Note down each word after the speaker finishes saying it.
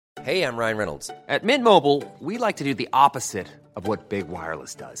Hey, I'm Ryan Reynolds. At Mint Mobile, we like to do the opposite of what Big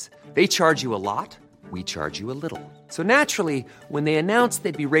Wireless does. They charge you a lot, we charge you a little. So naturally, when they announced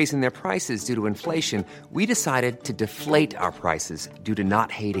they'd be raising their prices due to inflation, we decided to deflate our prices due to not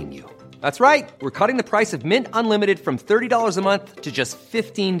hating you. That's right. We're cutting the price of Mint Unlimited from $30 a month to just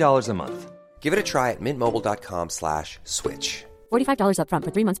 $15 a month. Give it a try at mintmobile.com/switch. $45 up front for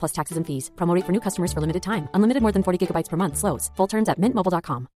 3 months plus taxes and fees. Promo rate for new customers for limited time. Unlimited more than 40 gigabytes per month. Slows full terms at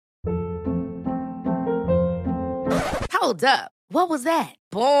mintmobile.com. Hold up. What was that?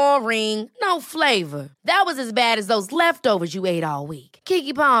 Boring. No flavor. That was as bad as those leftovers you ate all week.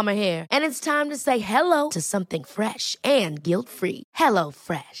 Keke Palmer here. And it's time to say hello to something fresh and guilt-free. Hello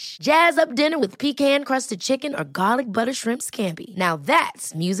Fresh. Jazz up dinner with pecan-crusted chicken or garlic butter shrimp scampi. Now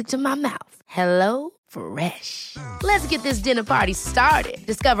that's music to my mouth. Hello Fresh. Let's get this dinner party started.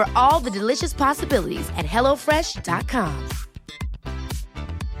 Discover all the delicious possibilities at hellofresh.com.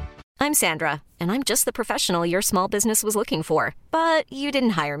 I'm Sandra, and I'm just the professional your small business was looking for. But you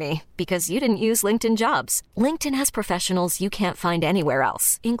didn't hire me because you didn't use LinkedIn Jobs. LinkedIn has professionals you can't find anywhere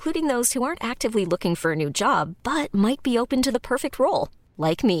else, including those who aren't actively looking for a new job, but might be open to the perfect role,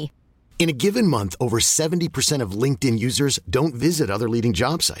 like me. In a given month, over 70% of LinkedIn users don't visit other leading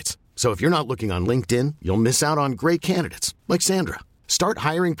job sites. So if you're not looking on LinkedIn, you'll miss out on great candidates like Sandra. Start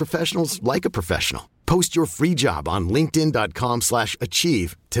hiring professionals like a professional. Post your free job on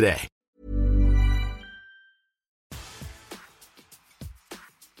linkedin.com/achieve today.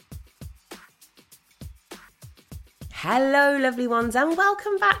 Hello, lovely ones, and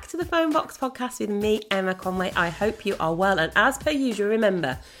welcome back to the Phone Box Podcast with me, Emma Conway. I hope you are well, and as per usual,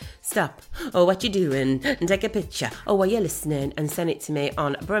 remember, stop, or what you're doing, and take a picture, or while you're listening, and send it to me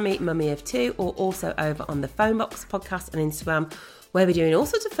on Brummy Mummy of Two, or also over on the Phone Box Podcast on Instagram, where we're doing all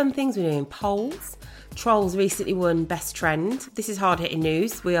sorts of fun things. We're doing polls. Trolls recently won Best Trend. This is hard-hitting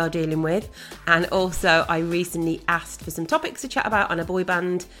news we are dealing with. And also, I recently asked for some topics to chat about on a boy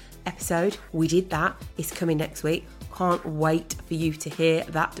band episode. We did that. It's coming next week. Can't wait for you to hear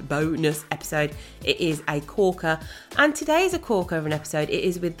that bonus episode. It is a corker. And today is a corker of an episode. It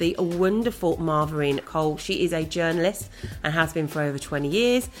is with the wonderful Marverine Cole. She is a journalist and has been for over 20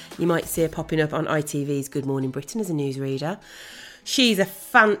 years. You might see her popping up on ITV's Good Morning Britain as a newsreader. She's a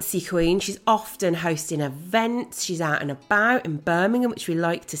fancy queen. She's often hosting events. She's out and about in Birmingham, which we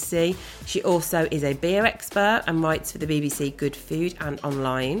like to see. She also is a beer expert and writes for the BBC Good Food and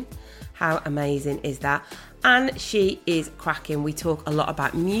online. How amazing is that? And she is cracking. We talk a lot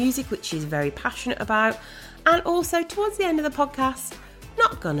about music, which she's very passionate about. And also, towards the end of the podcast,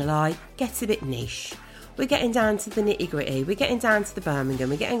 not gonna lie, gets a bit niche. We're getting down to the nitty-gritty. We're getting down to the Birmingham.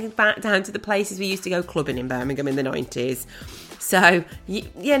 We're getting back down to the places we used to go clubbing in Birmingham in the 90s. So,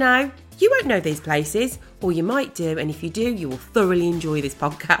 you know, you won't know these places, or you might do, and if you do, you will thoroughly enjoy this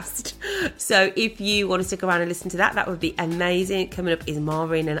podcast. So if you want to stick around and listen to that, that would be amazing. Coming up is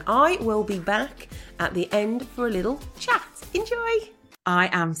Marverine, and I will be back at the end for a little chat. Enjoy! I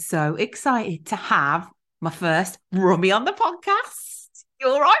am so excited to have my first Rummy on the podcast. You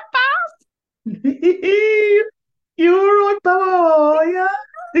all right, pal? You all right, pal? Are you?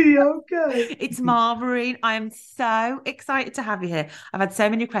 Okay. It's Marverine. I am so excited to have you here. I've had so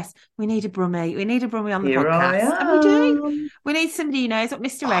many requests. We need a Brummie. We need a Brummie on the podcast. And we do. We need somebody who knows what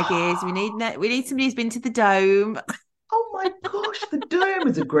Mr. Egg is. We need somebody who's been to the Dome. Oh my gosh, the Dome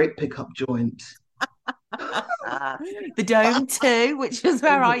is a great pickup joint. The Dome too, which is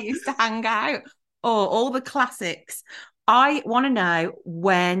where I used to hang out. Oh, all the classics. I want to know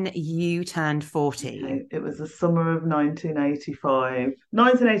when you turned 40. It was the summer of 1985.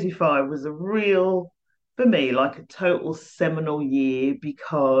 1985 was a real, for me, like a total seminal year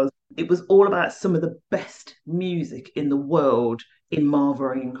because it was all about some of the best music in the world in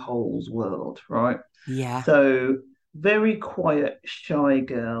Marverine Cole's world, right? Yeah. So, very quiet, shy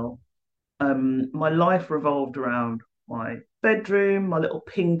girl. My life revolved around my bedroom, my little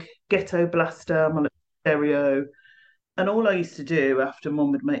pink ghetto blaster, my little stereo. And all I used to do after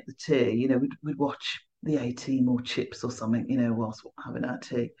Mum would make the tea, you know, we'd watch the A-Team or Chips or something, you know, whilst having our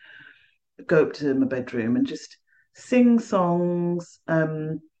tea. Go up to my bedroom and just sing songs.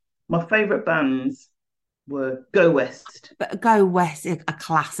 My favourite bands were Go West. But Go West, a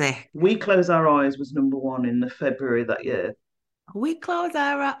classic. We Close Our Eyes was number one in the February that year. We Close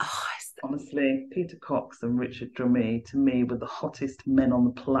Our Eyes. Oh, honestly, Peter Cox and Richard Drummie, to me, were the hottest men on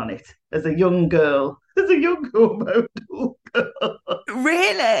the planet. As a young girl, model girl.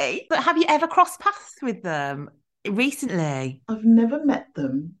 Really? But have you ever crossed paths with them recently? I've never met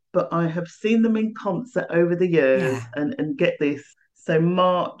them, but I have seen them in concert over the years. Yeah. And get this. So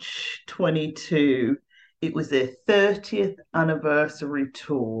March 22, it was their 30th anniversary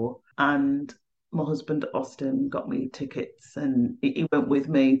tour, and my husband Austin got me tickets, and he went with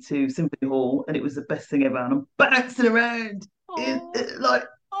me to Symphony Hall, and it was the best thing ever. And I'm bouncing around, like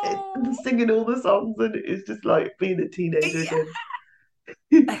singing all the songs, and it's just like being a teenager again.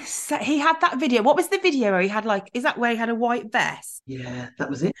 So he had that video. What was the video where he had like? Is that where he had a white vest? Yeah, that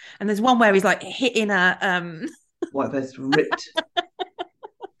was it. And there's one where he's like hitting a white vest ripped.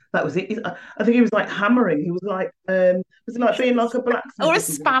 That was it. I think he was like hammering. He was like, was it like being like a blacksmith or a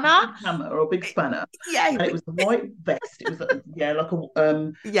spanner, a hammer or a big spanner? Yeah, and it was the white vest. It was like, like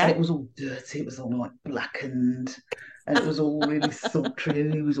a yeah, and it was all dirty. It was all like blackened, and it was all really sultry,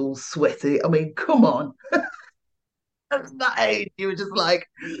 and he was all sweaty. I mean, come on. At that age, you were just like,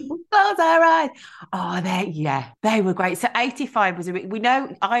 that's all right. Oh, they were great. So 85 was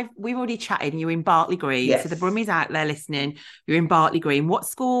we've already chatted. You're in Bartley Green, yes. So the Brummies out there listening, you're in Bartley Green. What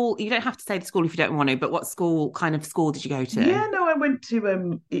school? You don't have to say the school if you don't want to, but what kind of school did you go to? Yeah, no, I went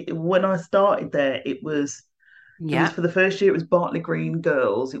to when I started there, it was for the first year. It was Bartley Green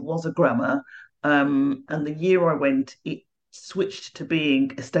Girls. It was a grammar, and the year I went, it switched to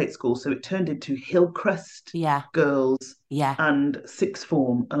being a state school, so it turned into Hillcrest Girls and sixth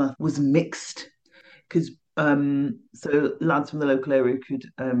form, and I was mixed because so lads from the local area could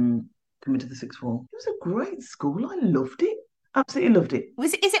come into the sixth form. It was a great school. I loved it, absolutely loved it.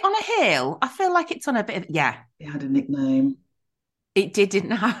 Is it on a hill? I feel like it's on a bit of It had a nickname. It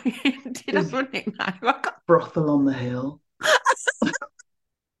didn't have a nickname. Brothel on the Hill.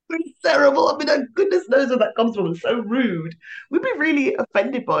 It's terrible. I mean, goodness knows where that comes from. It's so rude. We'd be really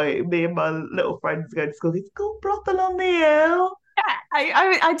offended by it, me and my little friends going to school. It's called Brothel on the Hill.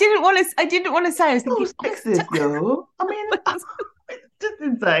 I didn't want to say. I was thinking, sexist, though. I mean, it's just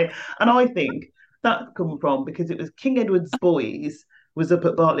insane. And I think that come from because it was King Edward's Boys was up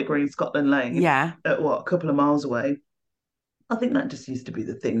at Bartley Green, Scotland Lane. Yeah. At a couple of miles away. I think that just used to be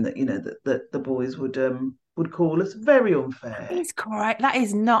the thing that that the boys would call us. Very unfair. It's correct. That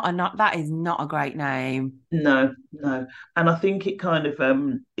is not a great name. No. And I think it kind of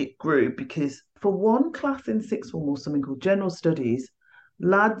it grew because for one class in sixth form or something called General Studies,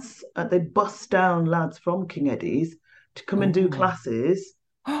 lads they'd bust down lads from King Eddie's to come and do classes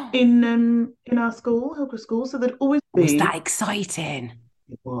in our school, Hillcrest School. So there'd always be. Was that exciting?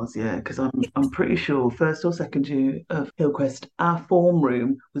 It was, yeah, because I'm pretty sure first or second year of Hillcrest, our form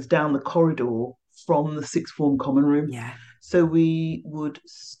room was down the corridor from the sixth form common room. Yeah. So we would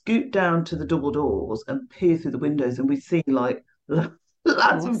scoot down to the double doors and peer through the windows, and we'd see like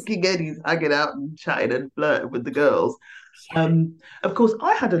lads from King Eddie's hanging out and chatting and flirting with the girls. Yeah. Of course,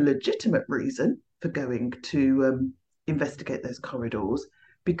 I had a legitimate reason for going to investigate those corridors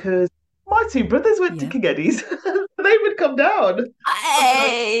because my two brothers went to King Eddie's. They would come down.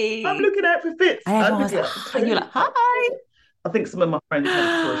 Hey! I'm looking out for fits. And you're like, hi. I think some of my friends had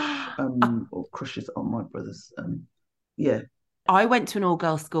a crush or crushes on my brothers. Yeah. I went to an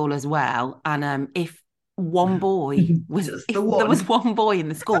all-girls school as well. And if one boy was, there was one boy in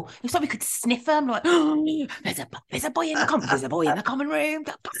the school, it was like we could sniff him. Like, oh, there's a boy in the common room.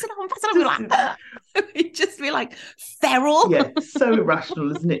 Pass it on. We're like, it'd just be like feral. Yeah, so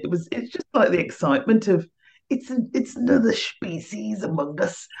irrational, isn't it? It's just like the excitement of it's another species among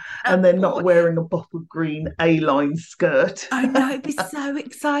us, and they're not wearing a bottle green A-line skirt. I know, it'd be so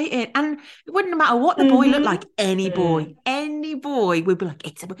exciting, and it wouldn't matter what the boy looked like. Any boy would be like,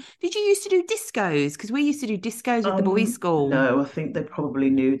 it's a boy. Did you used to do discos? Because we used to do discos at the boys' school. No, I think they probably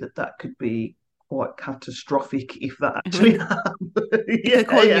knew that could be quite catastrophic if that actually happened. They're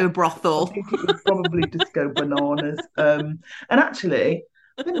calling you a brothel. I think it was probably disco bananas. And actually,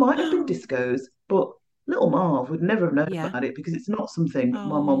 there might have been discos, but little Marv would never have known about it because it's not something my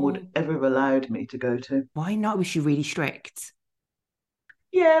mum would ever have allowed me to go to. Why not? Was she really strict?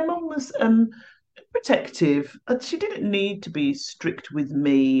 Yeah, mum was protective. She didn't need to be strict with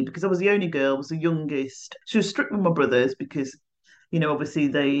me because I was the only girl, I was the youngest. She was strict with my brothers because, obviously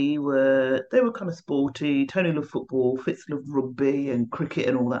they were kind of sporty. Tony loved football, Fitz loved rugby and cricket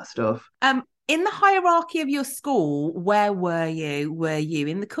and all that stuff. In the hierarchy of your school, where were you? Were you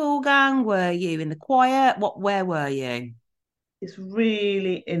in the cool gang? Were you in the choir? Where were you? It's a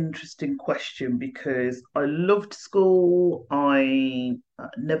really interesting question because I loved school. I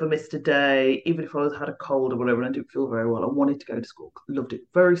never missed a day, even if I had a cold or whatever and I didn't feel very well. I wanted to go to school. Loved it.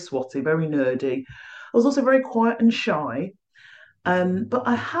 Very swotty, very nerdy. I was also very quiet and shy. But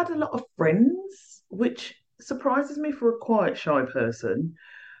I had a lot of friends, which surprises me for a quiet, shy person.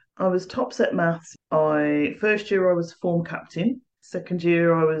 I was top set maths. First year I was form captain. Second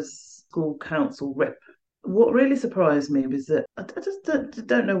year I was school council rep. What really surprised me was that I just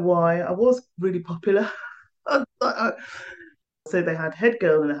don't know why I was really popular. So they had head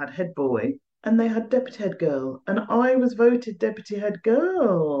girl and they had head boy, and they had deputy head girl, and I was voted deputy head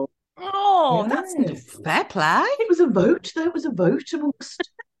girl. Oh, that's Yes. fair play. It was a vote. There was a vote amongst.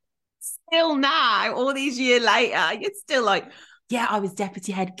 Still now, all these years later, you're still like, yeah, I was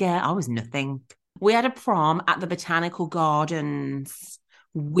deputy head girl. I was nothing. We had a prom at the Botanical Gardens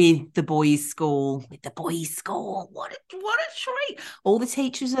with the boys' school. With the boys' school. What a treat. All the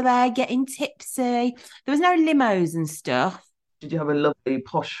teachers are there getting tipsy. There was no limos and stuff. Did you have a lovely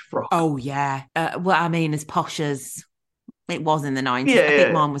posh frock? Oh, yeah. Well, I mean, as posh as it was in the 90s. Yeah, I think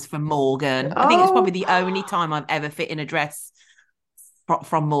yeah. mine was from Morgan. I think it's probably the only time I've ever fit in a dress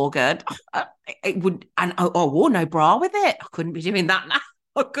from Morgan. It would, and I wore no bra with it. I couldn't be doing that now.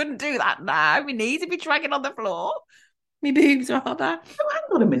 I couldn't do that now. My knees would be dragging on the floor. My boobs rather. So hang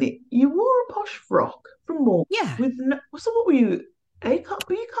on a minute. You wore a posh frock from Morgan. Yeah. With so what were you? A cup,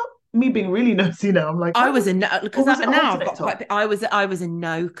 B cup? Me being really nosy now. I'm like, I was a no, because or was it now I've alternate got top? quite. I was a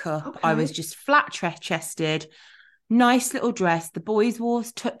no cup. Okay. I was just flat chested, nice little dress. The boys wore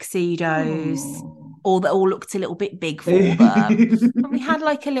tuxedos. Oh. All looked a little bit big for them. And we had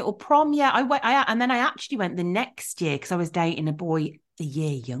like a little prom. Yeah, and then I actually went the next year because I was dating a boy a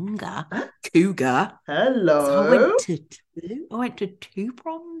year younger, cougar. Hello. So I went to two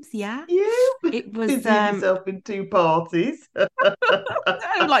proms. Yeah, You it was busied yourself in two parties.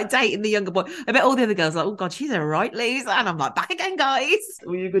 I'm like dating the younger boy. I bet all the other girls are like, oh god, she's a right loser, and I'm like, back again, guys.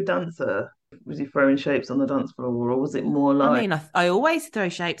 Were you a good dancer? Was you throwing shapes on the dance floor, or was it more like? I mean, I always throw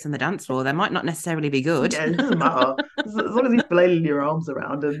shapes on the dance floor. They might not necessarily be good. Yeah, it doesn't matter as long as you're flailing your arms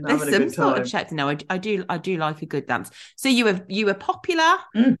around and There's having a some good sort time. of shapes. No, I do like a good dance. So you were popular,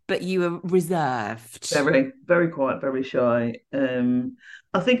 but you were reserved. Very, very quiet, very shy.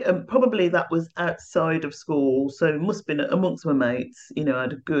 I think probably that was outside of school, so it must have been amongst my mates. You know, I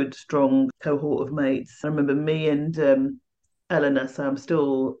had a good, strong cohort of mates. I remember me and Eleanor, so I'm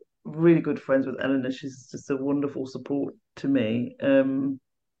still really good friends with Eleanor. She's just a wonderful support to me.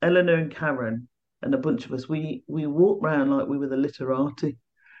 Eleanor and Karen and a bunch of us, we walked around like we were the literati.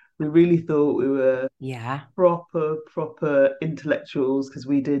 We really thought we were proper intellectuals because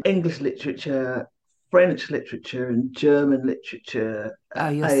we did English literature, French literature, and German literature. Oh,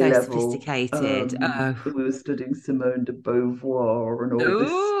 you're A-level. so sophisticated. We were studying Simone de Beauvoir and all this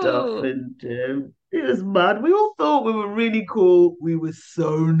stuff, and it was mad. We all thought we were really cool. We were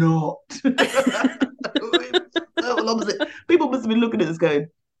so not. Total opposite. People must have been looking at us going,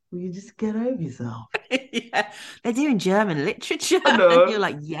 will you just get over yourself? Yeah, they're doing German literature. No. And you're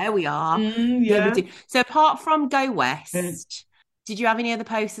like, yeah, we are. Yeah. So apart from Go West, did you have any other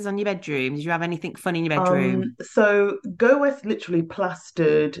posters on your bedroom? Did you have anything fun in your bedroom? So Go West literally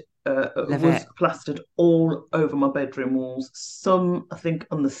plastered plastered all over my bedroom walls. Some, I think,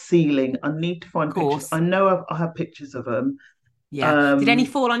 on the ceiling. I need to find pictures. I know I have pictures of them. Yeah. Did any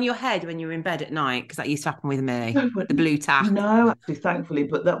fall on your head when you were in bed at night? Because that used to happen with me. The blue tack. No, actually, thankfully,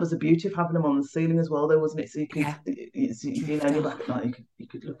 but that was the beauty of having them on the ceiling as well, though, wasn't it? So you could, you know, you're back at night, you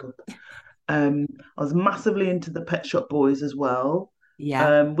could look up. I was massively into the Pet Shop Boys as well.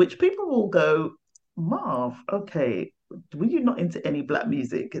 Yeah. Which people will go, Marv, okay, were you not into any black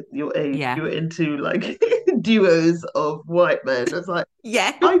music at your age? Yeah. You were into like duos of white men. I was like,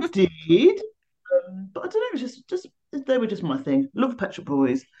 yeah, I did. But I don't know, it was just they were just my thing. Love Pet Shop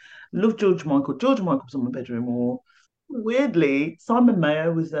Boys, love George Michael. George Michael's on my bedroom wall. Weirdly, Simon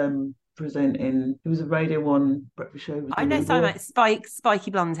Mayo was presenting. He was a Radio 1 breakfast show. I know Simon,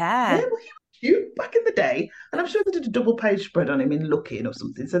 spiky blonde hair. Yeah, well, he was cute back in the day, and I'm sure they did a double page spread on him in Looking or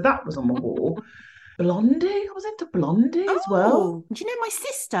something. So that was on my wall. Blondie, I was into Blondie as well. Do you know my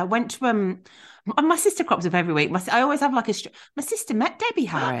sister went to my sister crops up every week. I always have like my sister met Debbie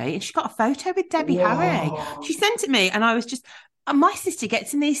Harry and she got a photo with Debbie Harry. She sent it me and I was just my sister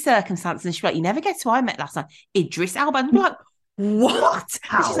gets in these circumstances and she's like, you never guess who I met last night? Idris Elba. And I'm like, what?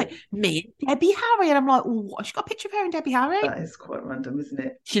 And she's like, me and Debbie Harry. And I'm like, what? She got a picture of her and Debbie Harry. That is quite random, isn't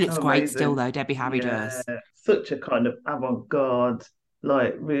it? She looks great still though, Debbie Harry does. Such a kind of avant-garde,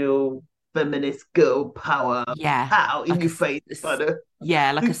 like real feminist girl power. Yeah. Out in your face.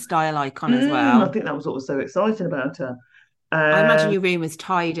 Yeah, like a style icon as well. I think that was what was so exciting about her. I imagine your room was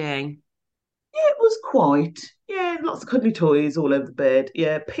tidy. Yeah, it was quite. Yeah, lots of cuddly toys all over the bed.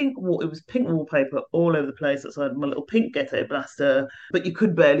 Yeah, it was pink wallpaper all over the place outside my little pink ghetto blaster. But you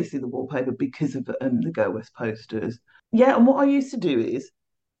could barely see the wallpaper because of the Go West posters. Yeah, and what I used to do is,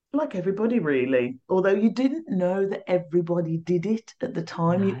 like everybody really, although you didn't know that everybody did it at the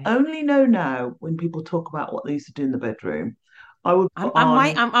time. No. You only know now when people talk about what they used to do in the bedroom. I'm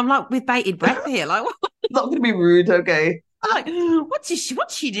like with bated breath here. Like, what? Not going to be rude, okay? I'm like,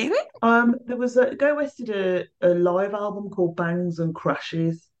 what's she doing? There was a Go West did a live album called Bangs and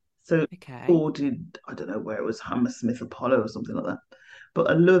Crashes. So Okay. recorded, I don't know where it was, Hammersmith Apollo or something like that. But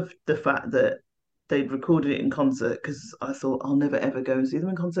I loved the fact that they'd recorded it in concert because I thought I'll never ever go and see them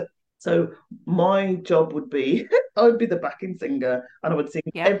in concert. So my job would be I would be the backing singer and I would sing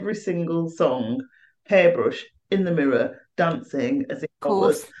Yeah, of every single song, hairbrush in the mirror, dancing as if I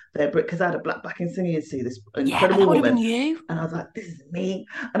was course. there. Because I had a black backing singer, you'd see this Yeah, incredible that would have been woman. you. And I was like, this is me.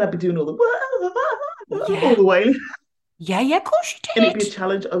 And I'd be doing all the all Yeah. the wailing. Yeah, of course you And it'd be a did.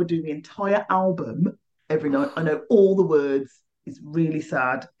 challenge. I would do the entire album every night. I know all the words. It's really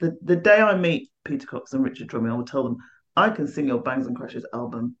sad. The day I meet Peter Cox and Richard Drumming, I will tell them, I can sing your Bangs and Crashes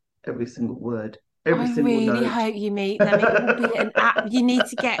album, every single word, every I single really note. hope you meet them. It will be an app. You need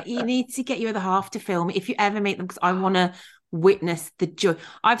to get your other half to film it if you ever meet them because I want to witness the joy.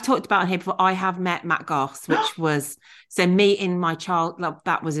 I've talked about it here before. I have met Matt Goss, which was so meeting my child. Like,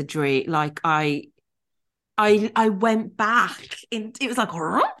 that was a dream. Like I went back in. It was like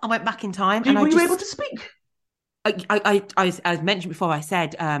I went back in time, and Were you able to speak? as mentioned before, I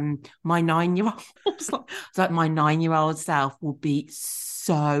said my 9-year-old. Like my 9-year-old self will be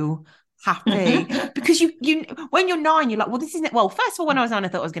so happy because you when you're 9, you're like, well, this isn't it. Well, first of all, when I was 9, I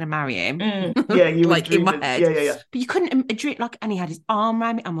thought I was going to marry him, Yeah, you were like in my dreaming. head. Yeah, yeah, yeah. But you couldn't dream like, and he had his arm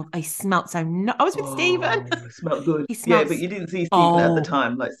around me. I smelt so. I was with Stephen. Oh, it smelled good. He Yeah, smelt. but you didn't see Stephen at the Oh,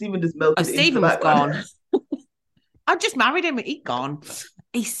 time. Like Stephen just melted into the Stephen was background. gone. I just married him. He'd gone.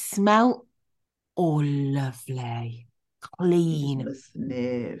 He smelt lovely, You just clean. want to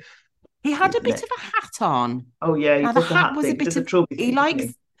sniff He had his a bit neck. of a hat on. Oh yeah, he Now the does the hat hat was a thing. He bit does a of trophy he thing, doesn't likes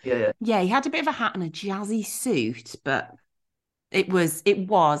he? Yeah, yeah. yeah, he had a bit of a hat and a jazzy suit, but it was,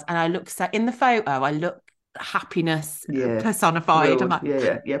 and I looked so in the photo, I look happiness Yeah, personified. I'm thrilled. like, Yeah,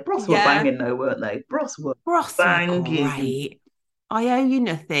 yeah, yeah. Bros were yeah, banging though, weren't they? Bros were Ross were banging. great. I owe you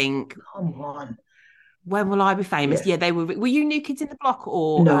nothing. Come on. When will I be famous? Yeah. Yeah, they were. Were you New Kids in the Block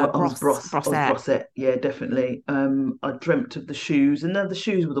or No, I was Bros. I was Brossette? Brossette. Yeah, definitely. I dreamt of the shoes, and then the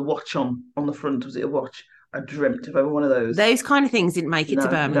shoes with a watch on the front. Was it a watch? I dreamt of every one of those. Those kind of things didn't make it to No,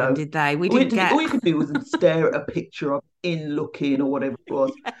 Birmingham, no. did they? We didn't All get. you could do was stare at a picture of in looking or whatever it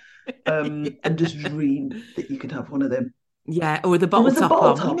was, and just dream that you could have one of them. Yeah, or the There bottle was a top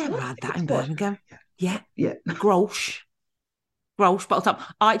bottle on. We top. never What? had It that was in what? Birmingham. Yeah, Yeah. Grolsch. Grolsch bottle top.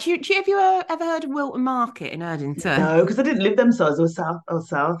 Have you ever heard of Wilton Market in Erdington? No, because I didn't live them sides. I was south. I was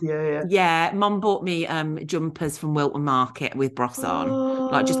south. Yeah, yeah. Yeah, Mum bought me jumpers from Wilton Market with Bros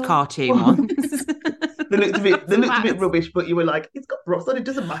on, like just Oh. cartoon ones. They looked a bit That's- rubbish, but you were like, it's got frost on, it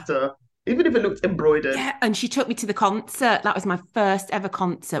doesn't matter. Even if it looked embroidered. Yeah, and she took me to the concert. That was my first ever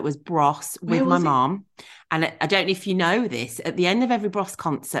concert. Was Bros Where with my was it? mom, and I don't know if you know this. At the end of every Bros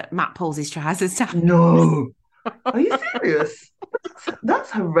concert, Matt pulls his trousers down. No. Are you serious? That's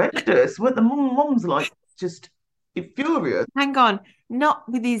horrendous. What the mom's like just furious. Hang on, not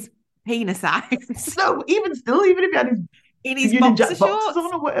with his penis out. No, even still, even if he had his In his Union boxer Jack boxes shorts. on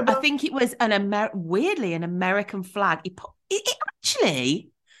or I whatever. think it was weirdly an American flag. Actually,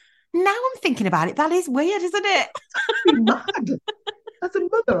 now I'm thinking about it, that is weird, isn't it? I'd be mad. As a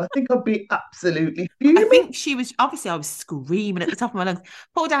mother, I think I'd be absolutely I fuming. think she was obviously I was screaming at the top of my lungs,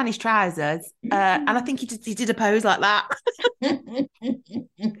 pull down his trousers, and I think he did a pose like that.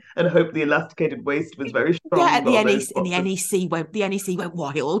 And I hope the elasticated waist was very strong. Yeah, at the on those NEC, and boxes. the NEC went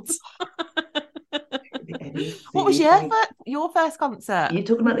wild. The NEC. What was your first concert? You're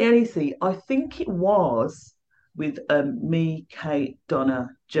talking about the NEC. I think it was with me, Kate, Donna,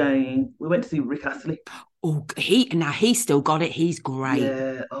 Jane. We went to see Rick Astley. Oh, he's still got it. He's great.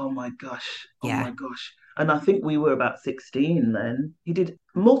 Yeah. Oh my gosh. Oh Yeah. my gosh. And I think we were about 16 then. He did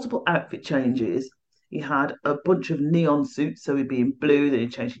multiple outfit changes. He had a bunch of neon suits, so he'd be in blue, then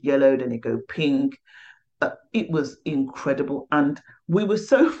he'd change to yellow, then he'd go pink. It was incredible, and we were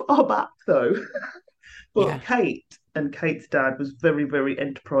so far back though. But Yeah. Kate and Kate's dad was very, very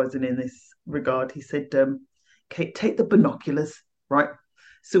enterprising in this regard. He said, Kate, take the binoculars, right?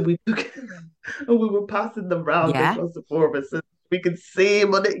 So we took and we were passing them round Yeah. across the four of us, so we could see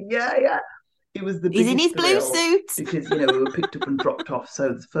him on it. Yeah, yeah. It was the He's in his biggest blue thrill suit. because we were picked up and dropped off.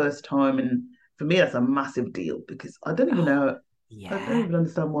 So it's the first time, and for me that's a massive deal because I don't even know. I don't Yeah. even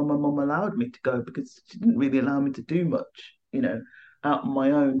understand why my mum allowed me to go because she didn't really allow me to do much, out on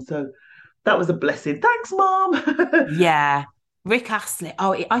my own. So that was a blessing. Thanks, Mom. Yeah. Rick Astley.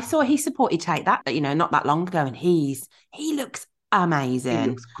 Oh, I saw he supported Take That, not that long ago, and he looks He amazing.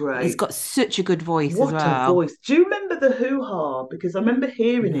 looks great. He's got such a good voice as What a well. voice. Do you remember the hoo-ha? Because I remember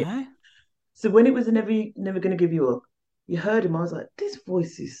hearing it. No. So when it was Never Gonna Give You Up, you heard him. I was like, this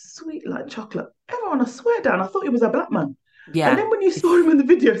voice is sweet like chocolate. Everyone, I swear down, I thought he was a black man. Yeah. And then when you saw him in the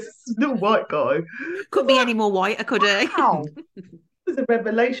videos, this little white guy. Couldn't be any more white, could he? Wow. It was a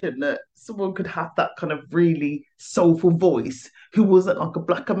revelation that someone could have that kind of really soulful voice who wasn't like a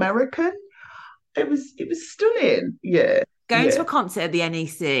Black American. It was stunning. Yeah. Going to a concert at the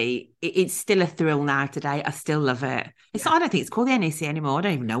NEC, it's still a thrill now today. I still love it. I don't think it's called the NEC anymore. I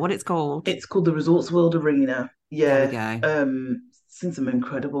don't even know what it's called. It's called the Resorts World Arena. Yeah. There we go. Seen some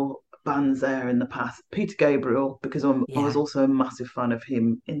incredible bands there in the past. Peter Gabriel, because I was also a massive fan of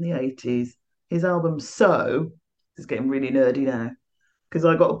him in the 80s. His album So is getting really nerdy now. Because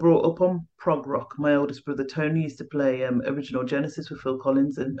I got brought up on prog rock. My eldest brother Tony used to play original Genesis with Phil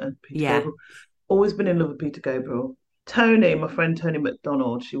Collins and Peter Gabriel. Always been in love with Peter Gabriel. Tony, my friend Tony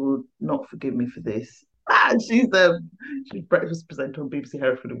McDonald, she will not forgive me for this. She's breakfast presenter on BBC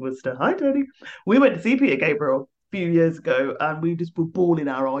Hereford and Worcester. Hi, Tony. We went to see Peter Gabriel a few years ago, and we just were bawling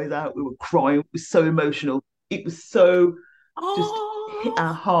our eyes out. We were crying. It was so emotional. It was so just hit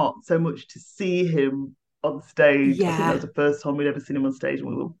our heart so much to see him on stage. I think that was the first time we'd ever seen him on stage, and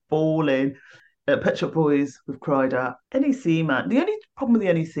we were bawling. Pet Shop Boys, we've cried at. NEC, man. The only problem with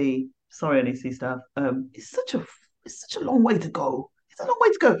the NEC, sorry, NEC staff, it's such a long way to go. It's a long way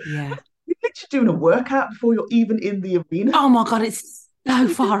to go. Yeah. You're literally doing a workout before you're even in the arena. Oh my God, it's so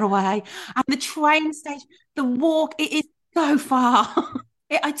far away. And the train station, the walk, it is so far.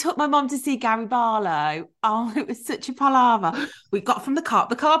 I took my mum to see Gary Barlow. Oh, it was such a palaver. We got from the car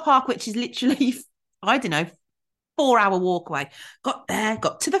park, which is literally, I don't know, 4-hour walk away. Got there,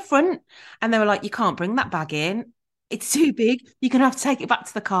 got to the front, and they were like, you can't bring that bag in. It's too big. You're going to have to take it back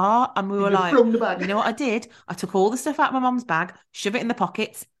to the car. And we were like, you know what I did? I took all the stuff out of my mum's bag, shove it in the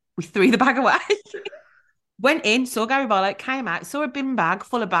pockets. We threw the bag away. Went in, saw Gary Barlow, came out, saw a bin bag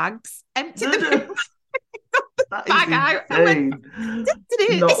full of bags, emptied the bin bag out. And went,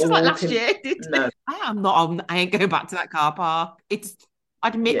 this is like last year. No. I ain't going back to that car park.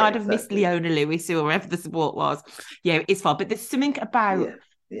 I'd have missed Leona Lewis or whoever the support was. Yeah, it's fun. But there's something about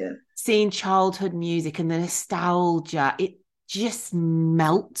seeing childhood music and the nostalgia. It just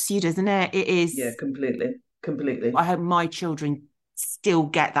melts you, doesn't it? It is. Yeah, completely. I hope my children still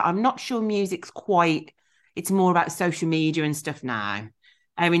get that. I'm not sure music's quite. It's more about social media and stuff now.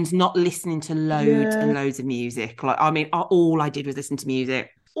 Erin's not listening to loads and loads of music. Like, I mean, all I did was listen to music.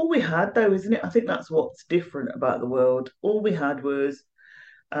 All we had, though, isn't it? I think that's what's different about the world. All we had was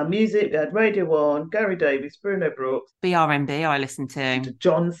music. We had Radio 1, Gary Davies, Bruno Brooks. BRMB I listened to.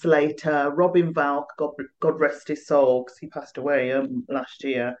 John Slater, Robin Valk, God rest his soul, because he passed away last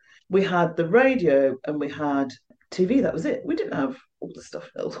year. We had the radio and we had TV. That was it. We didn't have all the stuff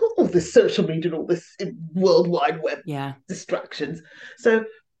else, all this social media and all this World Wide Web distractions. So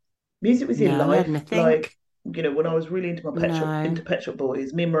music was your life. Like, you know, when I was really into my Pet Shop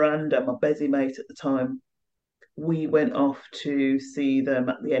Boys, me and Miranda, my Bezzy mate at the time, we went off to see them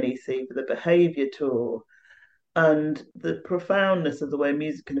at the NEC for the Behaviour Tour. And the profoundness of the way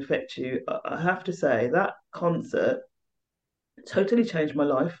music can affect you, I have to say, that concert totally changed my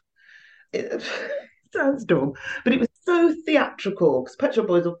life. It sounds dumb, but it was so theatrical, because Pet Shop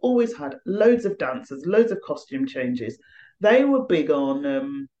Boys have always had loads of dancers, loads of costume changes. They were big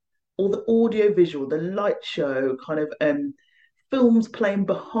on all the audio visual, the light show, kind of films playing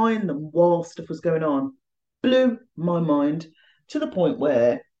behind them while stuff was going on. Blew my mind to the point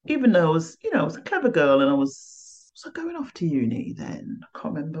where, even though I was a clever girl and I was going off to uni then, I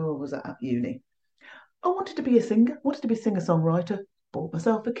can't remember, or was that at uni? I wanted to be a singer, wanted to be a singer-songwriter, bought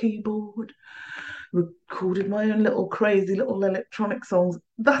myself a keyboard, recorded my own little crazy little electronic songs.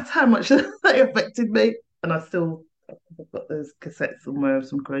 That's how much they affected me. And I've got those cassettes somewhere of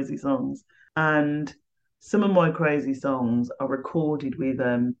some crazy songs. And some of my crazy songs are recorded with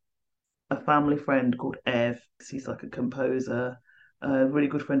a family friend called Ev. He's like a composer, a really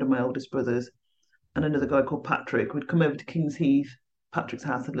good friend of my oldest brother's, and another guy called Patrick. We'd come over to King's Heath, Patrick's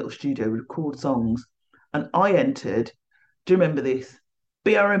house, a little studio, record songs. And I entered, do you remember this?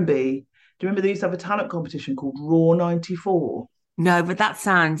 BRMB. Do you remember they used to have a talent competition called Raw 94? No, but that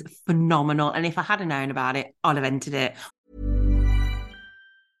sounds phenomenal. And if I hadn't known about it, I'd have entered it.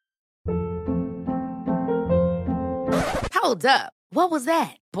 Hold up. What was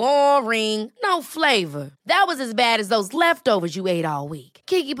that? Boring. No flavor. That was as bad as those leftovers you ate all week.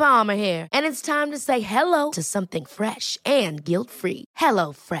 Keke Palmer here. And it's time to say hello to something fresh and guilt-free.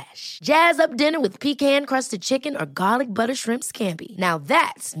 Hello Fresh. Jazz up dinner with pecan-crusted chicken or garlic butter shrimp scampi. Now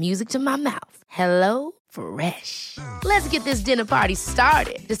that's music to my mouth. Hello Fresh. Let's get this dinner party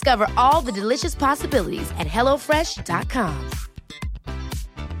started. Discover all the delicious possibilities at HelloFresh.com.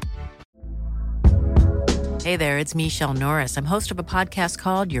 Hey there, it's Michelle Norris. I'm host of a podcast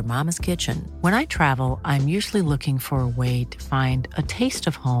called Your Mama's Kitchen. When I travel, I'm usually looking for a way to find a taste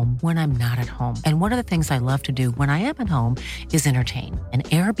of home when I'm not at home. And one of the things I love to do when I am at home is entertain. And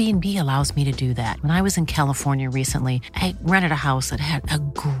Airbnb allows me to do that. When I was in California recently, I rented a house that had a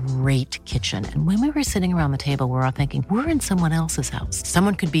great kitchen. And when we were sitting around the table, we were all thinking, we're in someone else's house.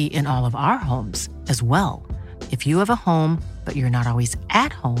 Someone could be in all of our homes as well. If you have a home, but you're not always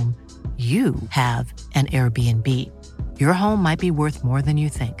at home, you have an Airbnb. Your home might be worth more than you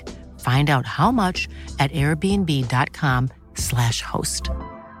think. Find out how much at airbnb.com/host.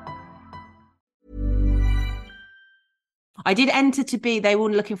 I did enter to be, they were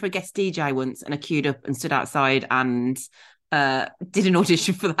looking for a guest DJ once, and I queued up and stood outside and did an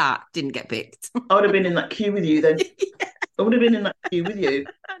audition for that. Didn't get picked. I would have been in that queue with you then. Yeah. I would have been in that queue with you.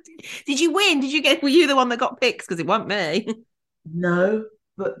 Did you win? Were you the one that got picked? Because it wasn't me. No,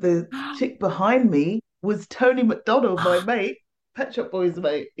 but the chick behind me was Tony McDonald, my mate, Pet Shop Boys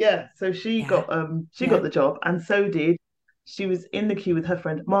mate. Yeah, so she got the job, and so did, she was in the queue with her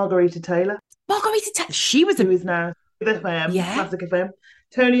friend Margarita Taylor. She was who is now with FM, Classic FM.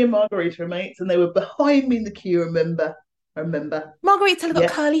 Tony and Margarita are mates, and they were behind me in the queue. I remember. Margarita Taylor got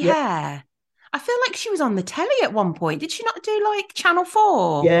curly hair. I feel like she was on the telly at one point. Did she not do like Channel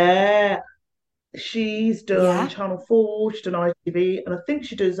 4? Yeah. She's done Channel 4, she's done ITV, and I think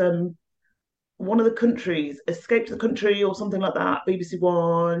she does one of the countries, Escape to the Country or something like that, BBC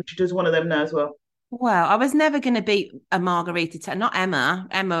One. She does one of them now as well. Well, I was never going to beat a Margarita, not Emma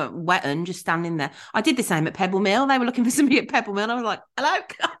Wetton, just standing there. I did the same at Pebble Mill. They were looking for somebody at Pebble Mill, and I was like, hello,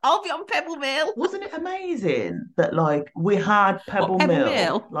 I'll be on Pebble Mill. Wasn't it amazing that, like, we had Pebble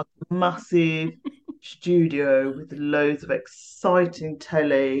Mill, like a massive studio with loads of exciting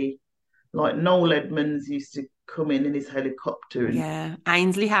telly. Like Noel Edmonds used to come in his helicopter. And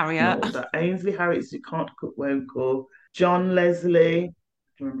Ainsley Harriott. Ainsley Harriott, who can't cook, won't cook. John Leslie,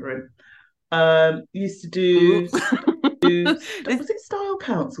 remember him? Used to do was it Style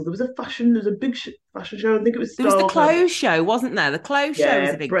Council? There was a big fashion show. I think it was Style. There was the Clothes Show, wasn't there? The Clothes Show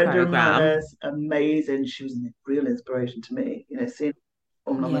was a big Brenda program. Manners, amazing. She was a real inspiration to me. You know, seeing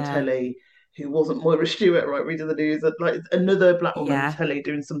woman on the telly who wasn't Moira Stewart, right, reading the news, like another black woman on the telly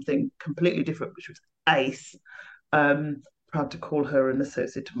doing something completely different, which was ace. Proud to call her an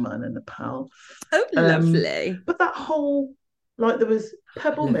associate of mine and a pal. Oh, lovely. But that whole, like, there was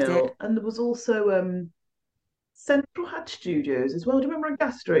Pebble Mill, and there was also Central had studios as well. Do you remember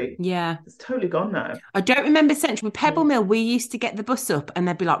Gas Street? Yeah. It's totally gone now. I don't remember Central. With Pebble Mill, we used to get the bus up and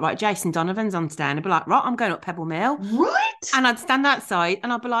they'd be like, right, Jason Donovan's on today. And I'd be like, right, I'm going up Pebble Mill. Right. And I'd stand outside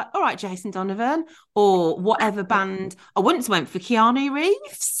and I'd be like, all right, Jason Donovan, or whatever band. I once went for Keanu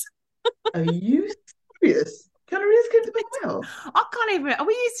Reeves. Are you serious? Keanu Reeves came to Pebble Mill? I can't even.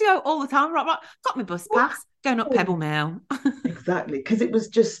 We used to go all the time. Right, got my bus pass, going up Pebble Mill. Exactly, because it was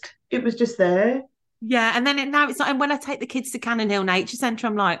just there. Yeah, and then now it's not. And when I take the kids to Cannon Hill Nature Centre,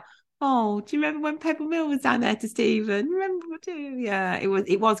 I'm like, oh, do you remember when Pebble Mill was down there to Stephen? Remember too? Yeah,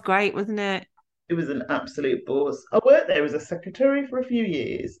 it was great, wasn't it? It was an absolute buzz. I worked there as a secretary for a few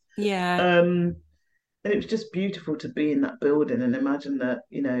years. Yeah. And it was just beautiful to be in that building and imagine that,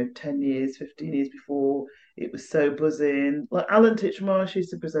 10 years, 15 years before, it was so buzzing. Like Alan Titchmarsh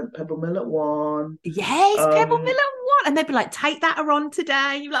used to present Pebble Mill at 1. Yes, Pebble Mill at 1. And they'd be like, take that on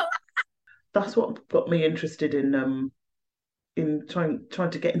today. You're like, that's what got me interested in trying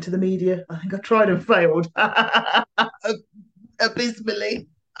to get into the media. I think I tried and failed abysmally.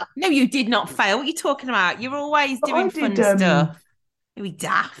 No, you did not fail. What are you talking about? You're always doing fun stuff. Maybe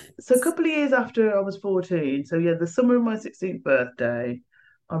daft. So a couple of years after I was 14, so the summer of my 16th birthday,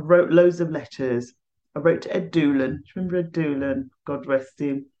 I wrote loads of letters. I wrote to Ed Doolan. Do you remember Ed Doolan? God rest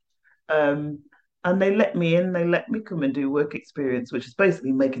him. And they let me in. They let me come and do work experience, which is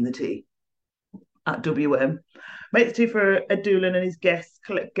basically making the tea at WM. Make the tea for Ed Doolan and his guests,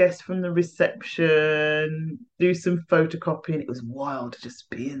 collect guests from the reception, do some photocopying. It was wild just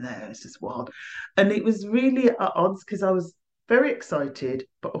being there. It's just wild. And it was really at odds because I was very excited,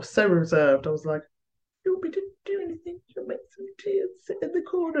 but I was so reserved. I was like, you want me to do anything? You'll make some tea and sit in the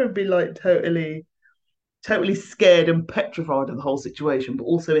corner and be like totally scared and petrified of the whole situation, but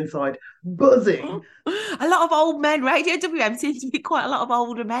also inside buzzing. A lot of old men. Radio WM seems to be quite a lot of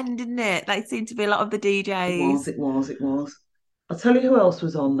older men, didn't it? They seem to be a lot of the DJs. It was. I'll tell you who else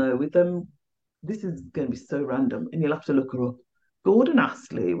was on though with them. This is going to be so random and you'll have to look her up. Gordon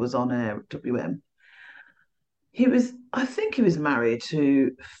Astley was on air at WM. I think he was married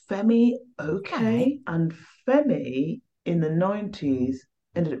to Femi Okay. And Femi in the 90s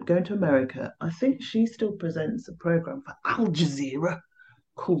ended up going to America. I think she still presents a program for Al Jazeera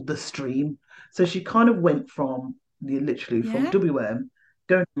called The Stream. So she kind of went from literally from Yeah. WM,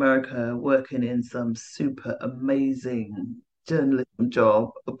 going to America, working in some super amazing journalism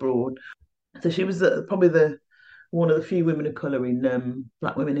job abroad. So she was probably the one of the few women of colour in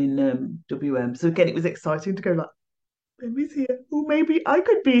black women in WM. So again, it was exciting to go like, Baby's here. Oh, maybe I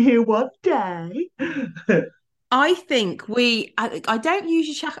could be here one day. I think I don't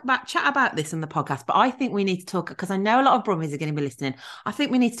usually chat about this on the podcast, but I think we need to talk because I know a lot of Brummies are going to be listening. I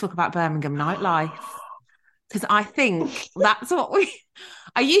think we need to talk about Birmingham nightlife because I think that's what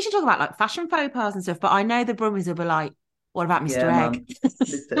I usually talk about like fashion faux pas and stuff, but I know the Brummies will be like, what about Mr. Yeah, Egg? man.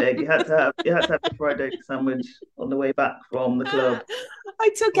 Mr. Egg. You had to have the fried egg sandwich on the way back from the club. I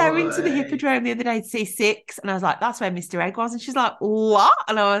took Erin to the Boy. Hippodrome the other day to see Six, and I was like, that's where Mr. Egg was. And she's like, what?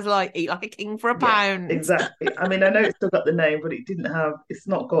 And I was like, eat like a king for a Yeah, pound. exactly. I mean, I know it's still got the name, but it's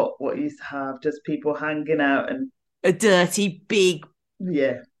not got what it used to have, just people hanging out and A dirty, big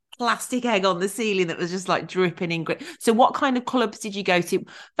yeah. plastic egg on the ceiling that was just like dripping in grit. So what kind of clubs did you go to?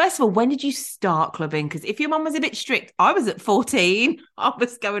 First of all, when did you start clubbing? Because if your mum was a bit strict, I was at 14. I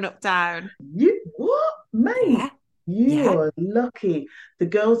was going uptown. You what, Yeah. mate? You Yeah. are lucky. The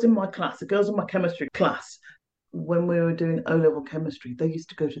girls in my class, the girls in my chemistry class, when we were doing O-level chemistry, they used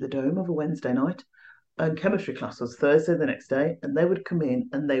to go to the Dome of a Wednesday night, and chemistry class was Thursday the next day, and they would come in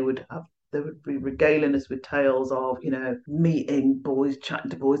and they would be regaling us with tales of, meeting boys, chatting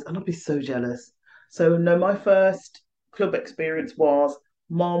to boys, and I'd be so jealous. So no, my first club experience was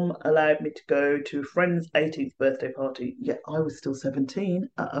mom allowed me to go to a friend's 18th birthday party. Yeah, I was still 17.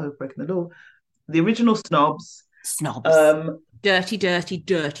 Uh-oh, breaking the law. The original snobs. Snobs. Dirty, dirty,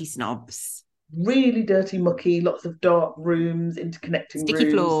 dirty snobs. Really dirty, mucky, lots of dark rooms, interconnecting Sticky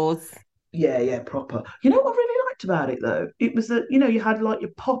rooms. floors. Yeah, proper. You know what I really liked about it though? It was that, you had like your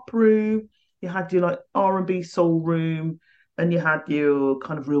pop room, you had your like R&B soul room, and you had your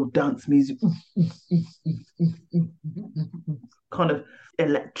kind of real dance music, kind of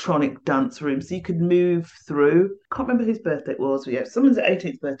electronic dance room. So you could move through. Can't remember whose birthday it was, but yeah, someone's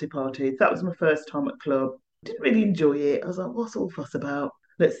 18th birthday party. That was my first time at club. Didn't really enjoy it. I was like, what's all fuss about?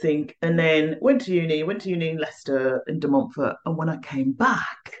 Let's think. And then went to uni in Leicester and De Montfort. And when I came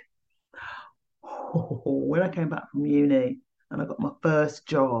back, when I came back from uni and I got my first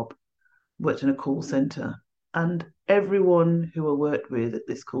job, worked in a call centre, and everyone who I worked with at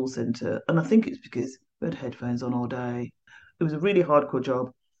this call centre, and I think it's because we had headphones on all day. It was a really hardcore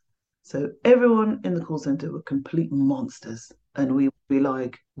job. So everyone in the call centre were complete monsters. And we would be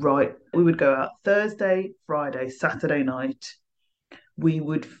like, right, we would go out Thursday, Friday, Saturday night. We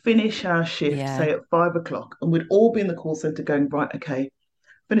would finish our shift, say at 5 o'clock, and we'd all be in the call centre going, right, okay,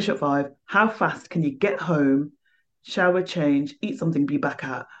 finish at 5. How fast can you get home, shower, change, eat something, be back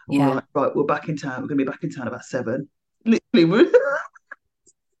out? And we're like, right, we're back in town. We're going to be back in town about 7. Literally, we're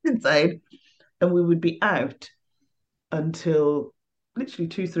insane. And we would be out until literally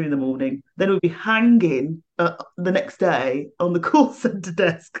 2, 3 in the morning. Then we'd be hanging the next day on the call centre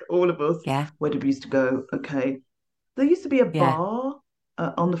desk, all of us. Yeah. Where did we used to go? Okay. There used to be a bar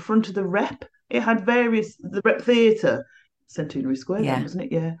on the front of the Rep. It had the Rep Theatre, Centenary Square, then, wasn't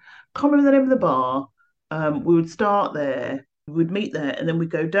it? Yeah. Can't remember the name of the bar. We would start there, we would meet there, and then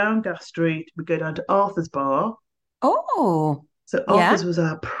we'd go down Gas Street, we'd go down to Arthur's Bar. Oh. So Arthur's was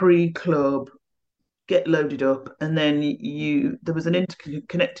our pre-club, get loaded up, and then there was an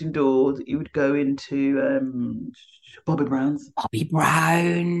interconnecting door that you would go into Bobby Brown's. Bobby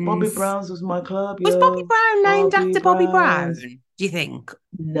Brown's. Bobby Brown's was my club. Was Bobby Brown named after Bobby Brown? Brown's. Do you think?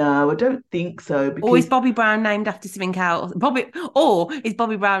 No, I don't think so. Or is Bobby Brown named after something else? Or is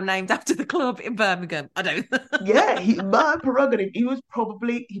Bobby Brown named after the club in Birmingham? I don't. Yeah, my prerogative. He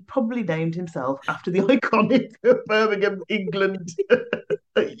probably named himself after the iconic Birmingham, England,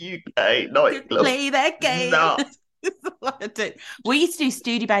 UK nightclub. Play their game. No. We used to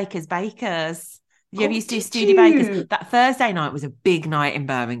do Bakers. You ever used to do Bakers? That Thursday night was a big night in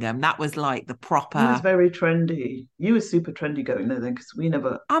Birmingham. That was like the proper. It was very trendy. You were super trendy going there then, because we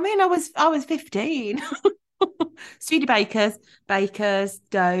never. I mean, I was 15. Bakers,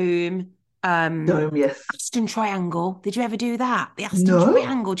 Dome. Dome, yes. Aston Triangle. Did you ever do that? The Aston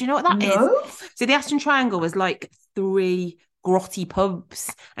Triangle. Do you know what that is? So the Aston Triangle was like 3 grotty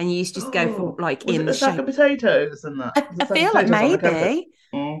pubs, and you used to just go for like was in it the a sack shape. of potatoes and that. I feel like maybe.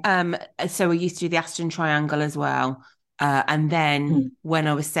 Mm. So we used to do the Aston Triangle as well. And then when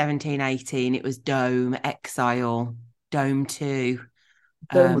I was 17, 18, it was Dome, Exile, Dome 2.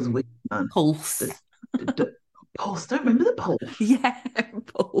 Dome was weak, man. Pulse. Pulse, don't remember the Pulse. Yeah,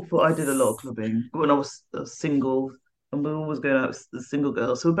 Pulse. But I did a lot of clubbing when I was single, and we were always going out as single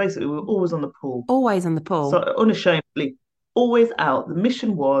girls. So basically, we were always on the pool. Always on the pool. So unashamedly, always out. The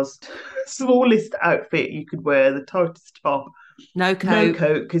mission was smallest outfit you could wear, the tightest top, No no coat.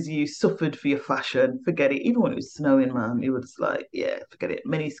 coat because you suffered for your fashion. Forget it. Even when it was snowing, man, you were just like, yeah, forget it.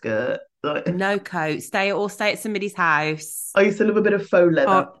 Mini skirt. Like, No coat. Stay at somebody's house. I used to love a bit of faux leather.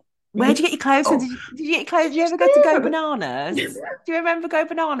 Oh, where'd you get your clothes from? Oh, Did you get your clothes? Did you ever go to Go Bananas? Do you remember Go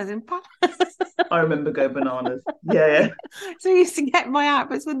Bananas in Palace? I remember Go Bananas. Yeah, So I used to get my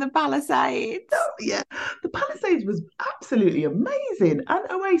outfits with the Palisades. yeah. The Palisades was absolutely amazing.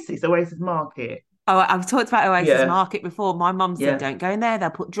 And Oasis Market. Oh, I've talked about Oasis Yeah, Market before. My mum said, yeah. don't go in there. They'll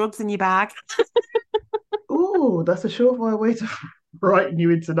put drugs in your bag. Oh, that's a surefire way to frighten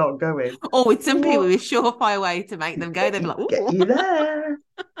you into not going. Or with some people, What? it's a surefire way to make them go. They'd be like, Get you ooh. there.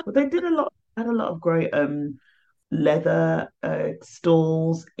 But they had a lot of great leather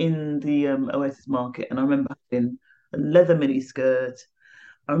stalls in the Oasis Market, and I remember having a leather mini skirt.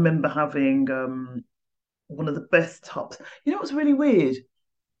 I remember having one of the best tops. You know what's really weird?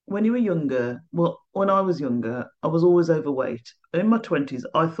 When you were younger, well, when I was younger, I was always overweight. In my 20s,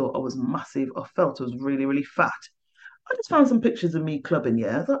 I thought I was massive. I felt I was really, really fat. I just found some pictures of me clubbing,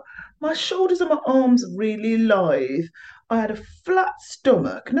 yeah. I thought my shoulders and my arms really lithe. I had a flat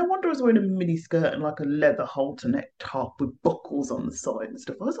stomach. No wonder I was wearing a mini skirt and like a leather halter neck top with buckles on the side and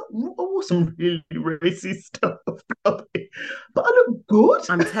stuff. I was like, I wore some really racy stuff, probably. But I look good.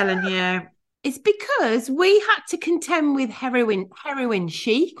 I'm telling you. It's because we had to contend with heroin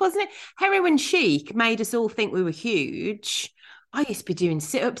chic, wasn't it? Heroin chic made us all think we were huge. I used to be doing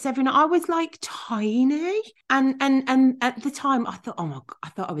sit-ups every night. I was like tiny. And at the time I thought, oh my God, I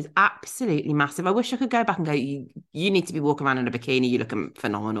thought I was absolutely massive. I wish I could go back and go, you need to be walking around in a bikini. You're looking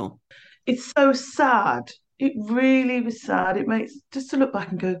phenomenal. It's so sad. It really was sad. It makes just to look back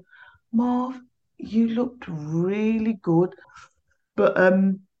and go, Marv, you looked really good. But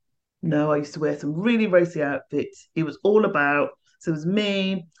no, I used to wear some really racy outfits. It was all about, so it was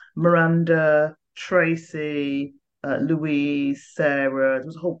me, Miranda, Tracy, Louise, Sarah. There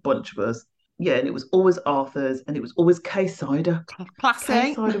was a whole bunch of us. Yeah, and it was always Arthur's and it was always K cider. K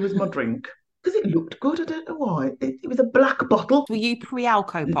Classic. cider was my drink because it looked good. I don't know why. It was a black bottle. Were you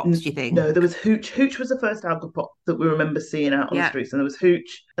pre-Alco pops, do you think? No, there was Hooch. Hooch was the first alcohol pop that we remember seeing out on the Yeah. streets. And there was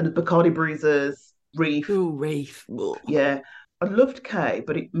Hooch and the Bacardi Breezers, Reef. Ooh, Reef. Ugh. Yeah. I loved K,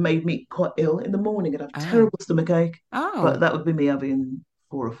 but it made me quite ill in the morning. I'd have Oh. terrible stomach ache. Oh. But that would be me having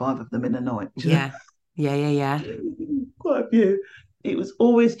 4 or 5 of them in a night. do you know? Yeah. Quite a few. It was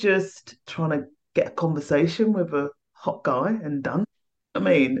always just trying to get a conversation with a hot guy and done. I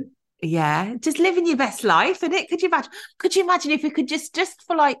mean, Yeah, just living your best life, isn't it? Could you imagine? Could you imagine if we could just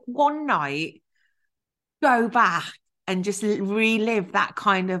for like one night go back and just relive that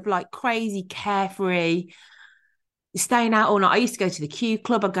kind of like crazy, carefree, staying out all night? I used to go to the Q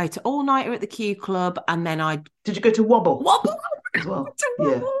Club. I'd go to all nighter at the Q Club, and then I'd did you go to Wobble wobble as well? to Yeah.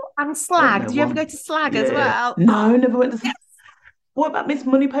 wobble and I slag. know Did you ever one. go to slag Yeah. as well? No, Oh, never went to. yes. What about Miss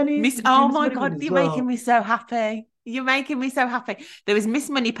Moneypenny? Miss, Did you do oh Miss my Moneypenny God, as you're well? making me so happy. You're making me so happy. There was Miss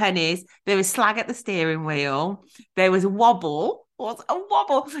Moneypenny's, there was slag at the steering wheel, there was a wobble. Was a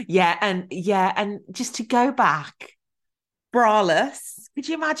wobble. Yeah, and just to go back, braless. Could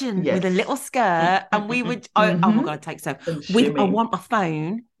you imagine with a Yes. little skirt? And we would, oh my God, I'd take so. And I shimmy. want my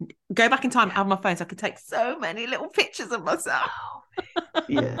phone, go back in time, have my phone so I could take so many little pictures of myself.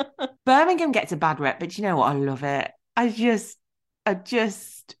 Yeah. Birmingham gets a bad rep, but you know what? I love it. I just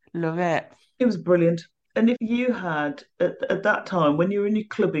love it. It was brilliant. And if you had at that time when you were in your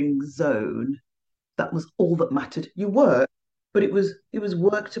clubbing zone, that was all that mattered. You worked, but it was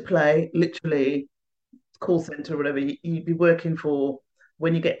work to play, literally call center or whatever you'd be working for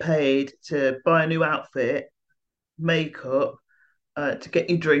when you get paid to buy a new outfit, makeup, to get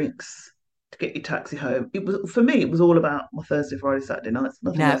your drinks, to get your taxi home. It was for me, it was all about my Thursday, Friday, Saturday nights.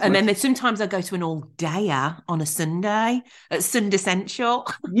 Nothing No, else and then mattered. sometimes I go to an all-dayer on a Sunday at Sunday Central.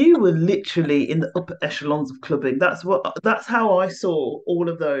 You were literally in the upper echelons of clubbing. That's how I saw all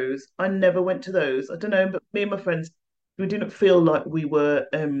of those. I never went to those. I don't know, but me and my friends, we didn't feel like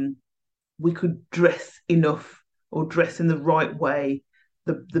we could dress enough or dress in the right way,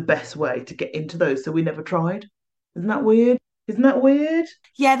 the best way to get into those. So we never tried. Isn't that weird? Isn't that weird?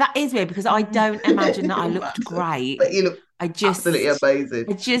 Yeah, that is weird because I don't imagine that I looked great. But you look I just absolutely amazing.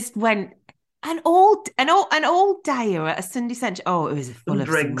 I just went an all dayer at a Sunday Central. Oh, it was full And of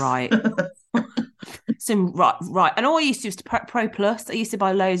drinks. some right. And all I used to do was Pro Plus. I used to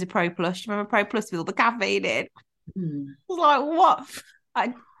buy loads of Pro Plus. Do you remember Pro Plus with all the caffeine in? Hmm. I was like,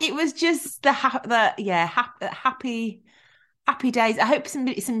 what? It was just happy days. I hope some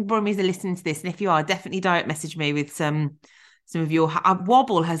Brummies are listening to this, and if you are, definitely direct message me with some of your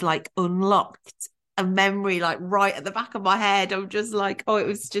Wobble has like unlocked a memory like right at the back of my head. I'm just like, oh, it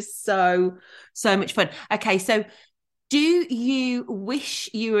was just so much fun. Okay, so do you wish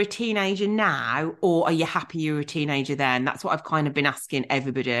you were a teenager now, or are you happy you were a teenager then? That's what I've kind of been asking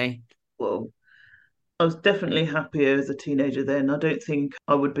everybody. Well, I was definitely happier as a teenager then. I don't think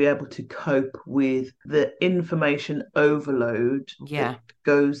I would be able to cope with the information overload Yeah. that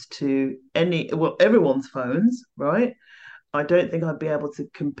goes to everyone's phones, right? I don't think I'd be able to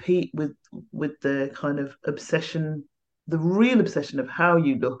compete with the kind of obsession, the real obsession of how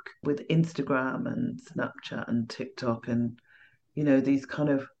you look with Instagram and Snapchat and TikTok and, these kind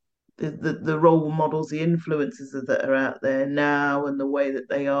of the role models, the influencers that are out there now and the way that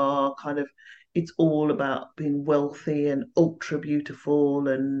they are kind of, it's all about being wealthy and ultra beautiful,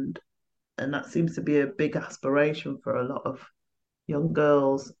 and that seems to be a big aspiration for a lot of young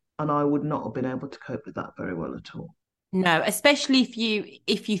girls, and I would not have been able to cope with that very well at all. No, especially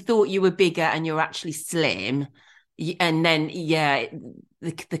if you thought you were bigger and you're actually slim, and then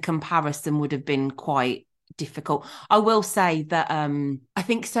the comparison would have been quite difficult. I will say that I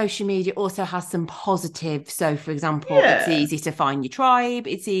think social media also has some positives. So, for example, it's easy to find your tribe.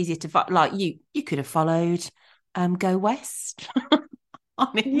 It's easier to find, like you could have followed Go West on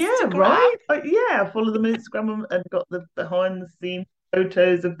Instagram. Yeah, right. I follow them on Instagram and got the behind the scenes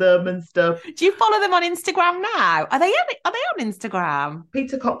photos of them and stuff. Do you follow them on Instagram now? Are they on Instagram?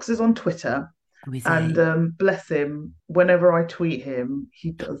 Peter Cox is on Twitter. Oh, is he? And bless him, whenever I tweet him,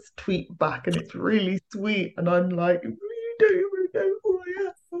 he does tweet back, and it's really sweet. And I'm like, you don't even know who I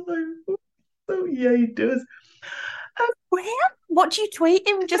am. So yeah, he does. What do you tweet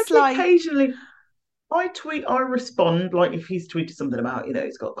him? Just like occasionally, I tweet, I respond. Like if he's tweeted something about,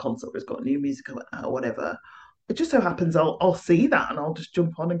 he's got a concert, or he's got new music out, or whatever. It just so happens I'll see that, and I'll just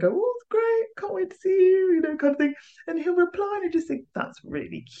jump on and go, oh, it's great, can't wait to see you, kind of thing. And he'll reply, and I just think that's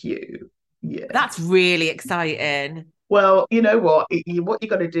really cute. Yeah, that's really exciting. Well, you know what? What you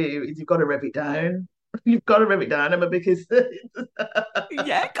got to do is you've got to rev it down. You've got to rev it down, Emma, because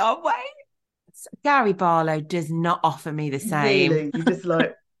yeah, can't wait. Gary Barlow does not offer me the same. Really, you just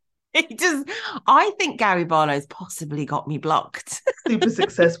like he does. I think Gary Barlow's possibly got me blocked. Super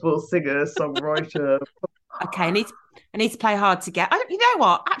successful singer, songwriter. Okay, I need to play hard to get. You know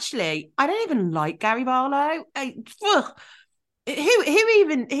what? Actually, I don't even like Gary Barlow. Who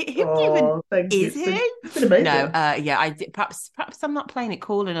even is he? It's been amazing. No, I perhaps I'm not playing it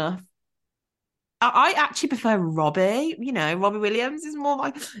cool enough. I actually prefer Robbie. Robbie Williams is more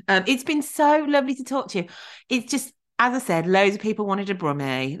like. It's been so lovely to talk to you. It's just, as I said, loads of people wanted a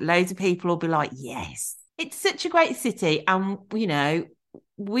Brummie. Loads of people will be like, yes, it's such a great city, and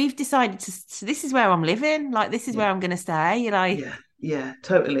we've decided to. This is where I'm living. Like, this is where I'm going to stay. Yeah,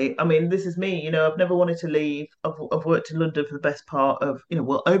 totally. I mean, this is me. I've never wanted to leave. I've worked in London for the best part of,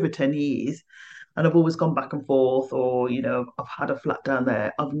 over 10 years. And I've always gone back and forth, or, I've had a flat down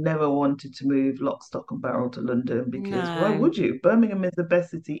there. I've never wanted to move lock, stock and barrel to London, because why would you? Birmingham is the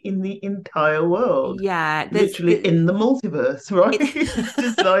best city in the entire world. Yeah. Literally in the multiverse, right? It's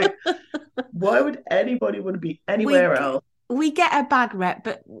just like, why would anybody want to be anywhere else? We get a bad rep,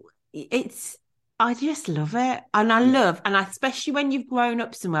 but I just love it. And especially when you've grown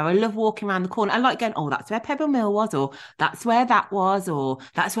up somewhere, I love walking around the corner. I like going, oh, that's where Pebble Mill was, or that's where that was, or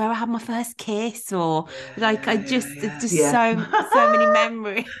that's where I had my first kiss, or so many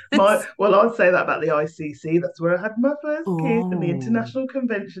memories. Well, I'd say that about the ICC. That's where I had my first kiss, in the International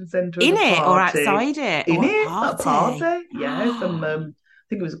Convention Centre. In it or outside it? In it, a party. Yes, and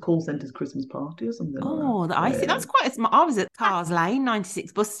I think it was a call centre's Christmas party or something. Oh, like that. That's quite as. I was at Cars Lane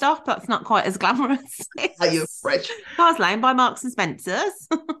 96 bus stop. That's not quite as glamorous. Are you fresh? Cars Lane by Marks and Spencers.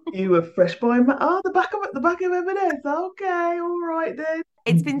 You were fresh by the back of M&S. Okay, all right then.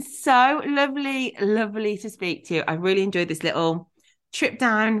 It's been so lovely to speak to you. I really enjoyed this little trip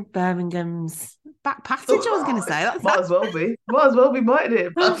down Birmingham's back passage. I was going to say that. Might as well be, mightn't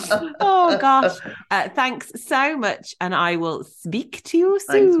it? Oh gosh. Thanks so much, and I will speak to you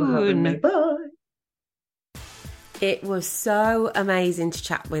soon. Thanks for having me. Bye. It was so amazing to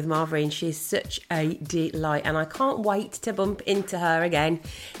chat with Marverine. She's such a delight, and I can't wait to bump into her again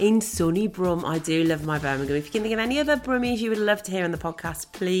in sunny Brum. I do love my Birmingham. If you can think of any other Brummies you would love to hear on the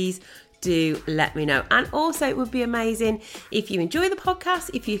podcast, please do let me know. And also, it would be amazing if you enjoy the podcast,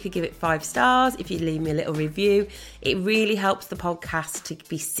 if you could give it 5 stars, if you leave me a little review. It really helps the podcast to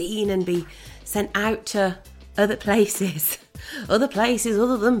be seen and be sent out to other places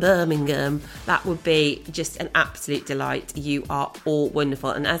other than Birmingham. That would be just an absolute delight. You are all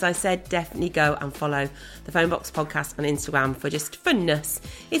wonderful. And as I said, definitely go and follow the Phone Box Podcast on Instagram for just funness.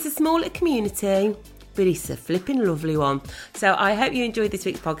 It's a smaller community, but it's a flipping lovely one. So I hope you enjoyed this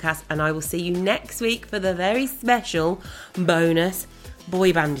week's podcast, and I will see you next week for the very special bonus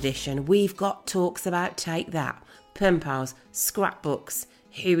boy band edition. We've got talks about Take That, pen pals, scrapbooks,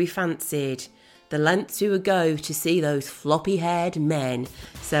 who we fancied, the lengths we would go to see those floppy-haired men.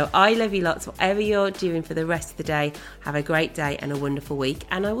 So I love you lots, whatever you're doing for the rest of the day. Have a great day and a wonderful week,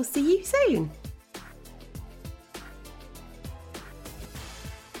 and I will see you soon.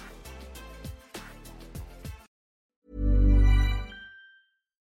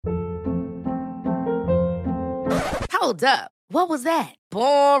 Hold up. What was that?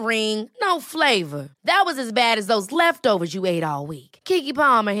 Boring. No flavor. That was as bad as those leftovers you ate all week. Keke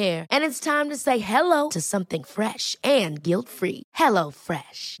Palmer here, and it's time to say hello to something fresh and guilt-free. Hello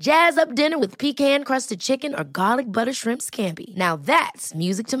Fresh. Jazz up dinner with pecan-crusted chicken or garlic butter shrimp scampi. Now that's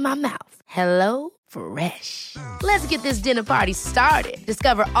music to my mouth. Hello Fresh. Let's get this dinner party started.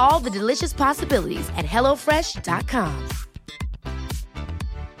 Discover all the delicious possibilities at HelloFresh.com.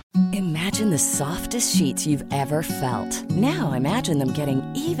 Imagine the softest sheets you've ever felt. Now imagine them getting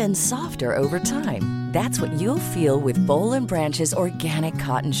even softer over time. That's what you'll feel with Boll & Branch's organic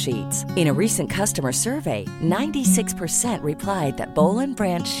cotton sheets. In a recent customer survey, 96% replied that Boll &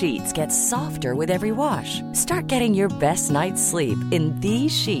 Branch sheets get softer with every wash. Start getting your best night's sleep in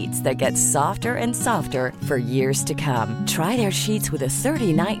these sheets that get softer and softer for years to come. Try their sheets with a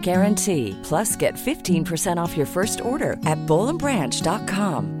 30-night guarantee. Plus, get 15% off your first order at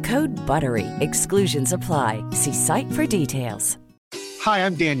bollandbranch.com. Code BUTTERY. Exclusions apply. See site for details. Hi,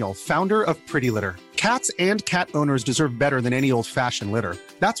 I'm Daniel, founder of Pretty Litter. Cats and cat owners deserve better than any old-fashioned litter.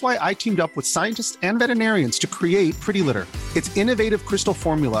 That's why I teamed up with scientists and veterinarians to create Pretty Litter. Its innovative crystal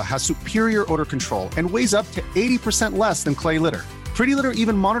formula has superior odor control and weighs up to 80% less than clay litter. Pretty Litter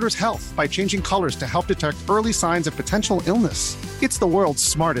even monitors health by changing colors to help detect early signs of potential illness. It's the world's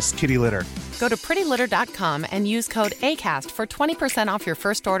smartest kitty litter. Go to prettylitter.com and use code ACAST for 20% off your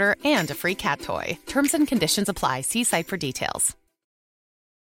first order and a free cat toy. Terms and conditions apply. See site for details.